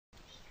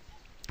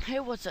Hey,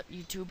 what's up,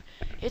 YouTube?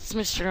 It's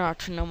Mr.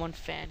 Naruto No One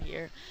Fan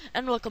here,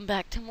 and welcome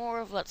back to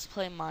more of Let's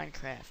Play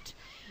Minecraft.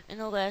 In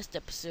the last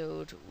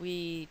episode,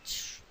 we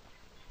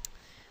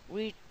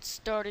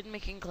started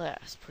making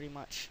glass, pretty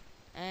much,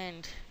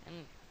 and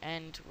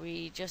and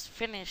we just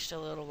finished a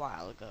little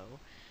while ago.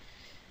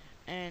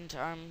 And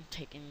I'm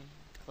taking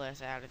the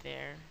glass out of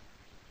there,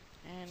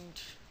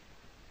 and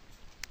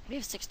we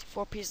have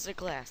 64 pieces of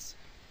glass.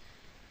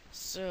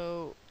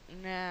 So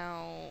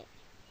now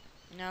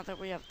that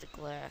we have the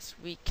glass,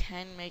 we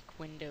can make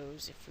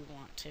windows if we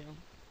want to.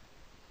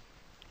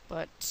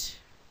 But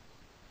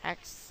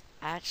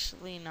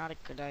actually not a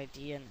good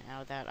idea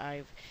now that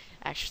I've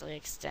actually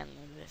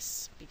extended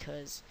this,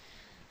 because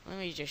let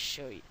me just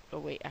show you. Oh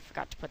wait, I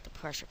forgot to put the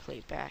pressure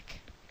plate back.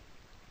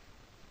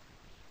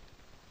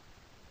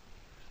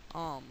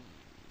 Um,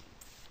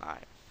 5.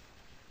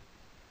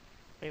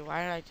 Wait,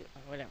 why did I do?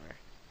 Whatever.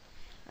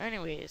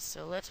 Anyways,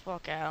 so let's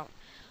walk out.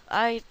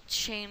 I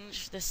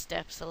changed the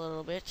steps a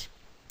little bit,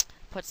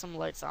 put some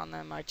lights on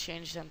them. I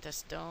changed them to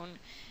stone,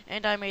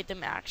 and I made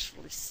them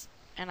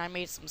and I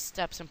made some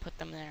steps and put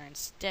them there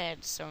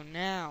instead. So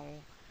now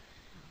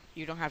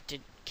you don't have to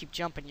keep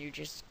jumping. You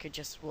could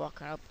just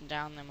walk up and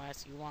down them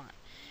as you want.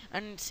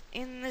 And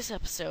in this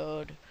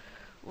episode,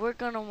 we're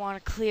gonna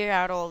want to clear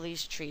out all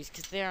these trees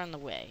because they're in the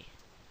way.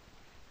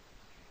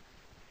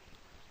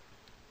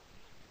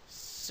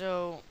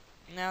 So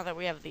now that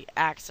we have the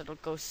axe, it'll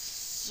go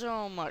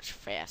so much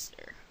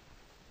faster.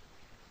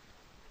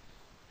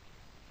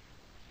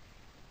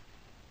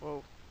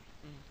 Whoa.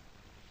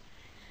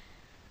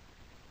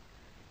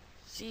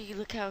 See,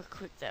 look how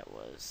quick that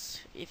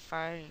was. Let's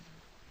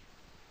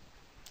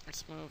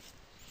move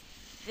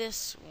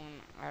this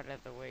one out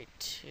of the way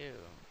too.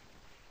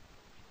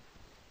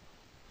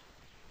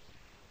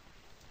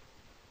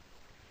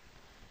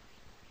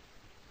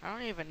 I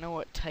don't even know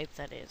what type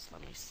that is.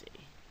 Let me see.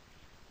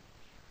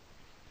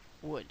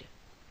 Wood.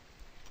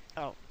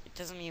 Oh, it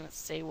doesn't even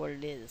say what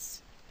it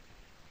is.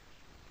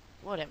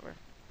 Whatever.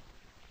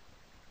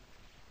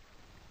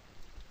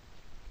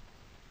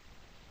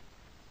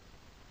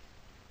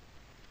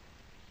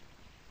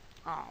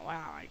 Oh,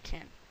 wow, I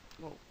can't.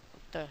 Whoa,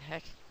 what the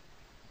heck?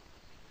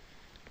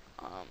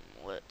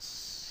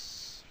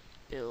 Let's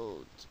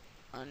build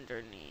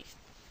underneath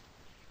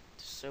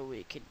so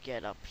we could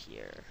get up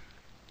here.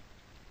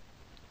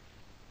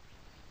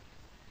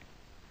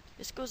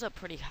 This goes up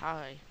pretty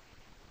high.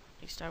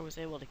 At least I was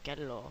able to get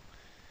it all.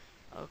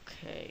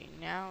 Okay,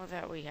 now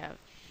that we have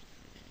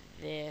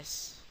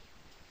this.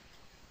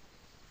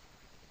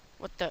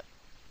 What the?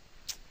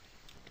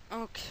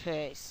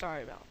 Okay,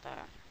 sorry about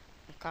that.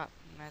 I got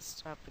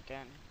messed up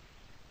again.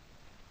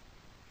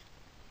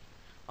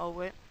 Oh,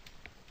 wait.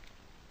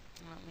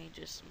 Let me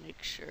just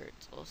make sure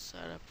it's all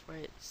set up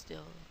right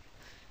still.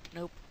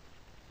 Nope.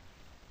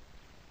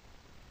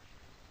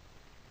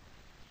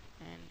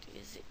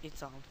 And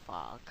it's on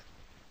fog.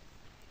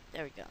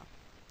 There we go.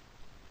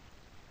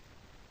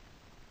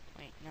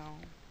 Wait, no.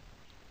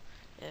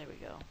 There we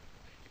go.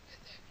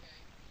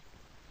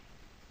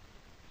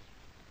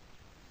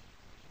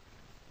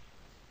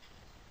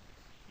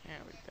 There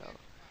we go.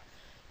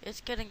 It's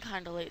getting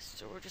kind of late,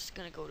 so we're just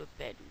gonna go to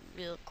bed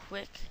real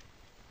quick.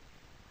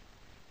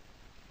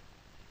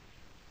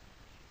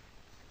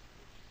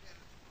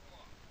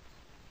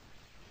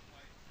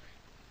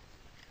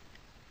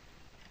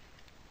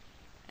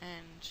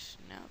 And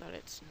now that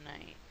it's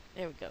night,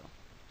 there we go.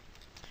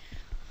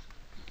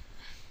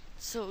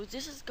 So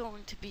this is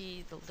going to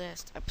be the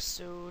last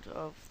episode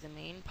of the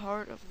main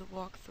part of the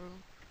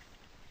walkthrough.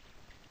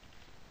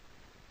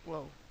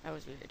 Whoa, that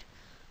was weird.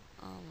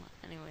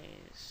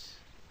 Anyways,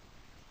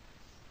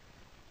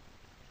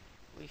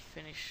 we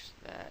finished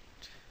that.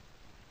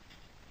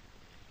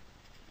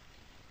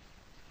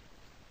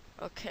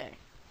 Okay.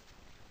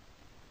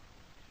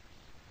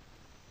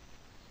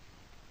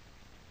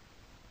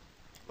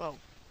 Whoa.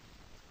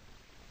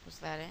 Was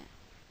that it?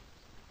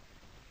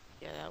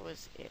 Yeah, that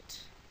was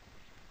it.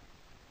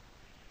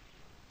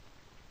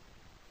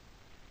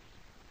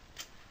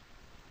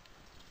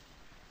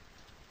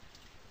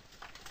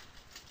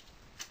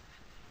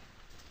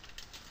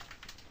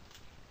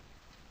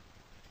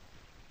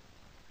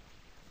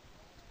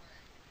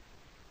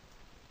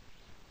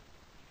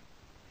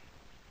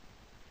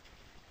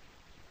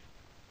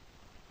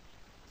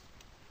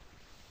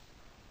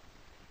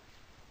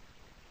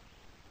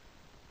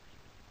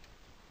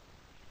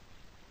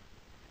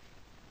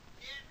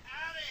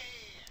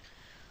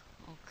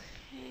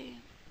 Okay.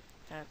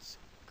 That's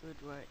good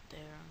right there.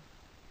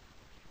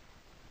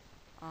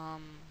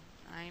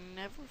 I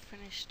never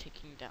finished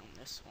taking down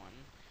this one,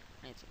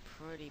 and it's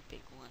a pretty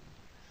big one.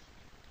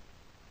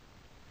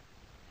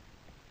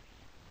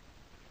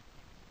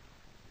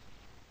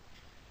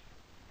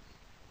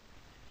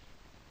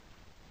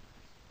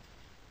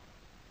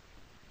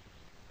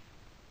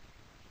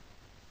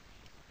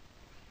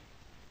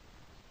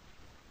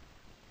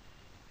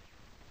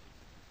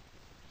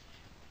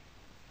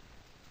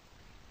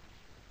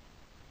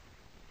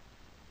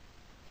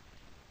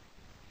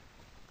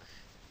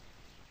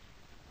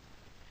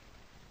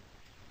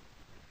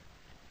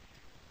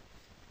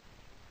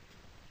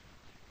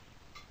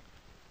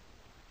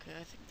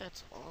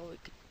 that's all we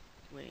could,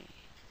 wait.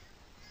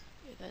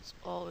 Yeah, that's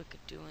all we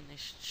could do in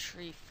this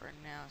tree for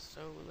now, so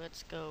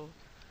let's go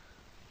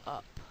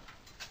up.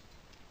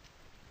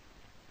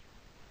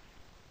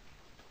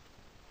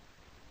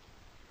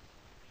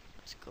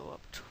 Let's go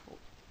up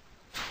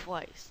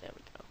twice, there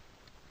we go.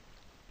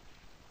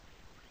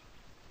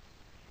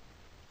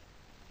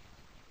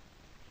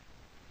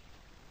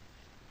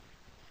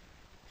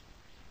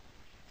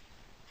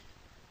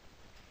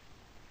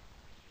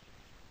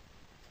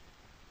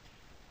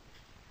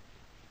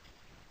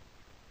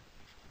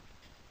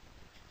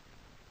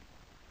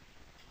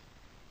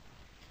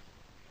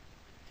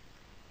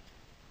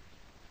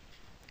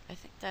 I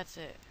think that's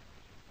it.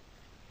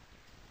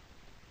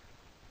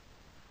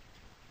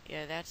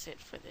 Yeah, that's it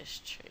for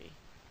this tree.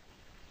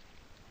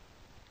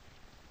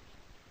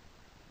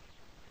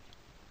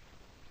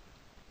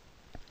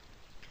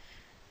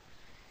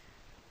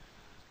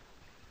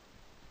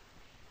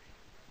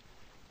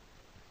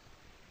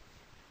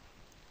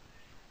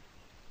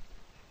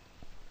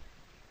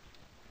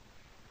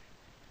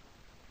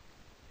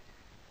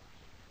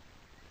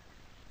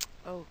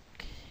 Okay.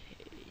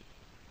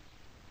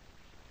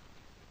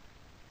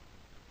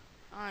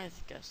 I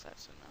guess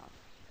that's enough.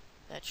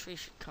 That tree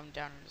should come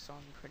down on its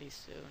own pretty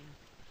soon.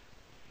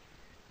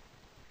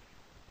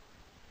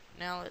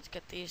 Now let's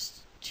get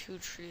these two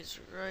trees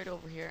right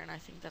over here, and I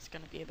think that's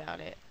gonna be about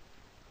it.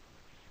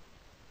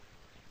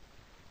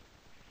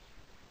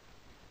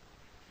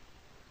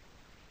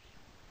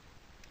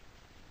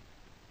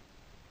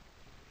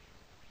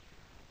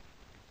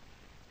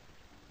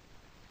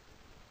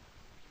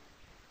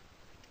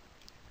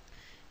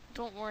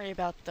 Don't worry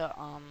about the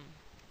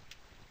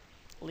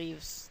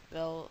leaves.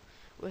 They'll,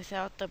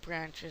 without the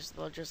branches,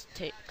 they'll just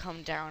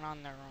come down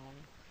on their own.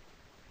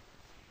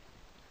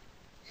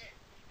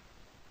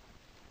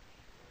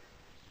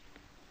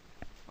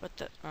 What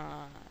the?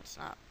 It's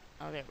not.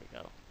 Oh, there we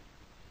go.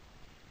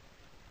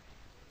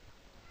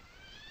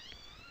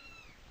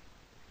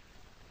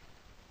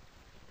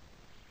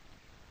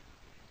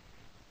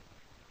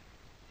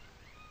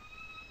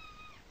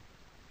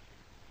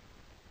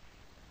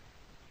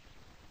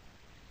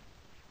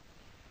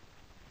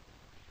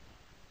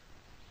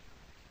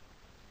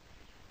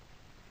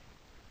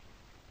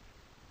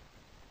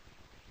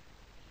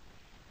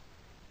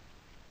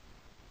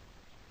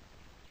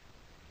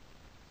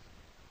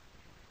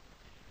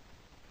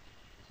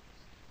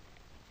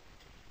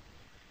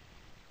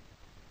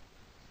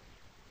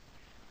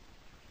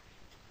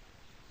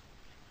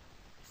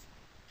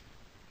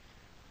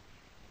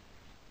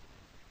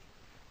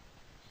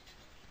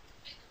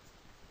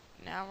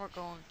 Now we're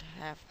going to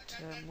have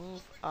to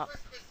move up.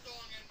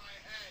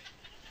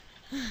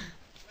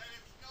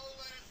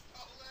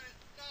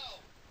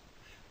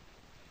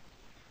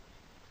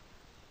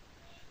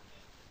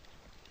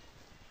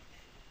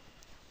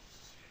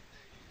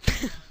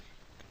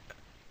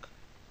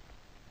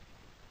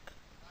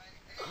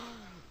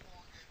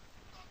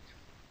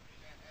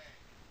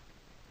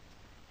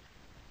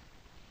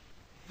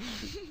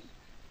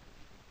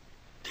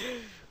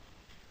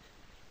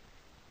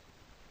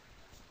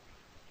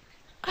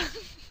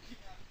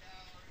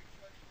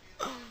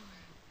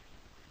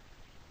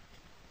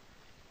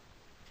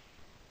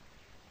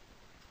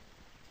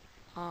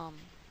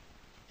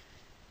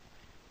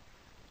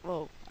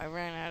 Whoa, I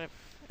ran out of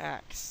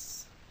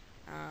axe.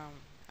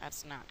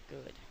 That's not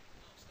good.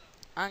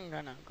 I'm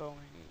gonna go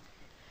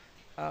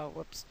and,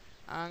 whoops.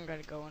 I'm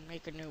gonna go and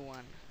make a new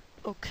one.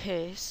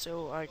 Okay,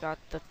 so I got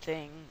the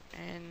thing,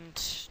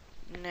 and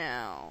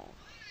now,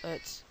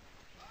 let's...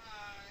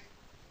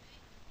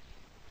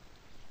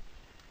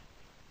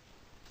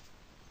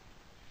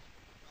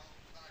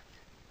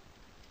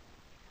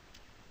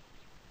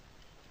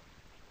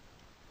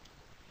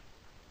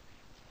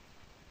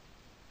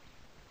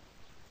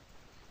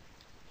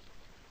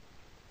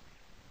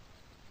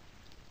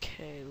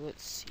 Okay,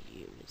 let's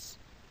see.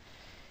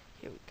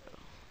 Here we go.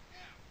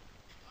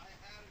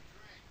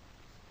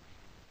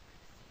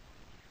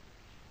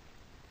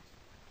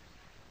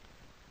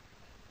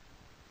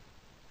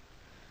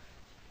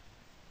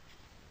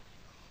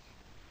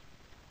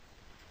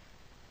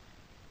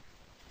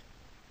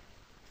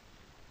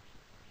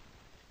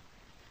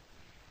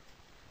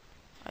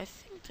 I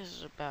think this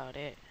is about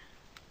it.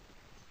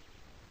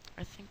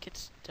 I think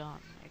it's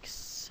done,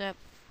 except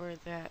for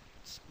that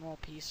small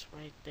piece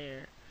right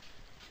there,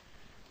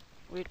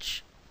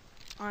 which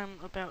I'm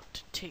about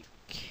to take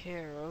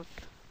care of.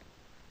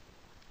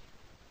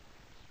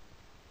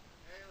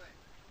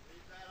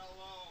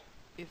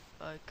 If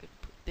I could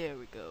put, there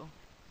we go.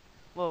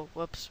 Whoa,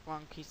 whoops,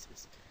 wrong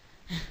pieces.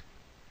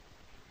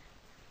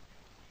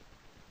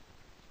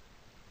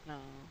 No.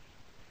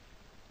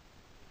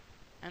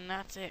 And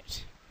that's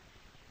it.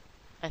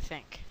 I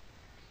think.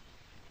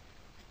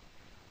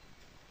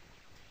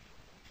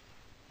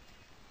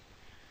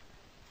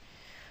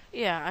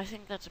 Yeah, I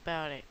think that's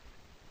about it.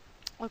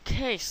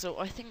 Okay, so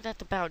I think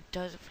that about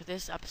does it for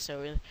this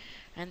episode.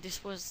 And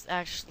this was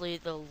actually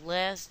the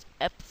last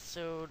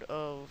episode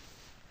of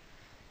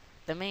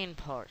the main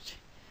part.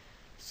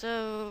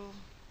 So,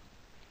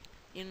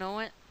 you know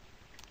what?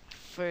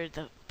 for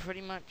the pretty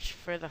much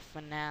for the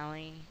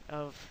finale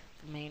of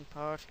the main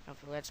part of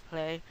the Let's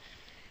Play,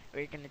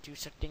 we're gonna do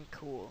something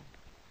cool.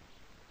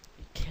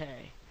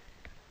 Okay,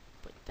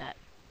 put that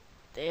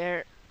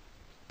there,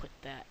 put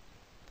that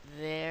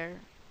there,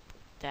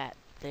 put that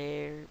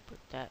there, put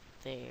that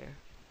there,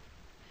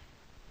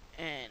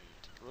 and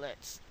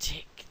let's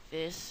take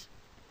this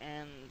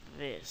and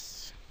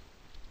this.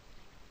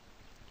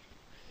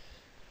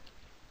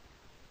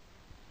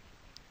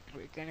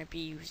 We're gonna be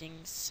using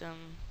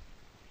some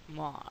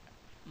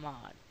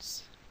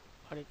mods,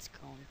 but it's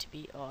going to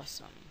be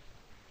awesome.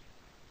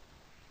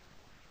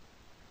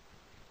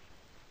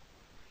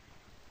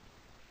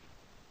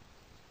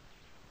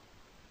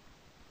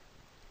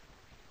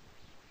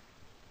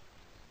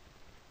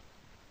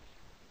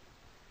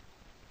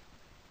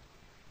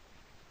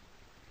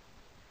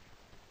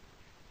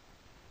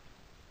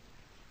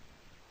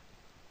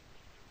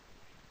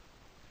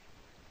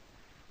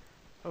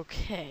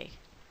 Okay,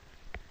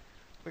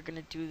 we're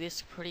gonna do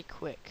this pretty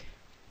quick.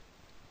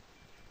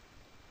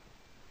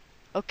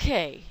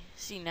 Okay,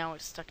 see, now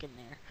it's stuck in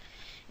there.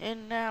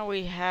 And now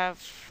we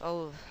have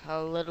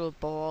a little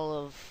ball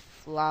of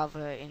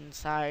lava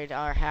inside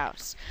our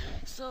house.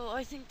 So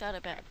I think that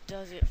about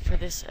does it for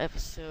this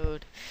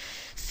episode.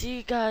 See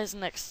you guys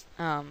next,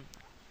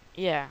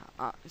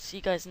 see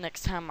you guys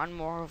next time on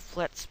more of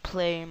Let's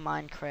Play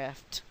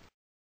Minecraft.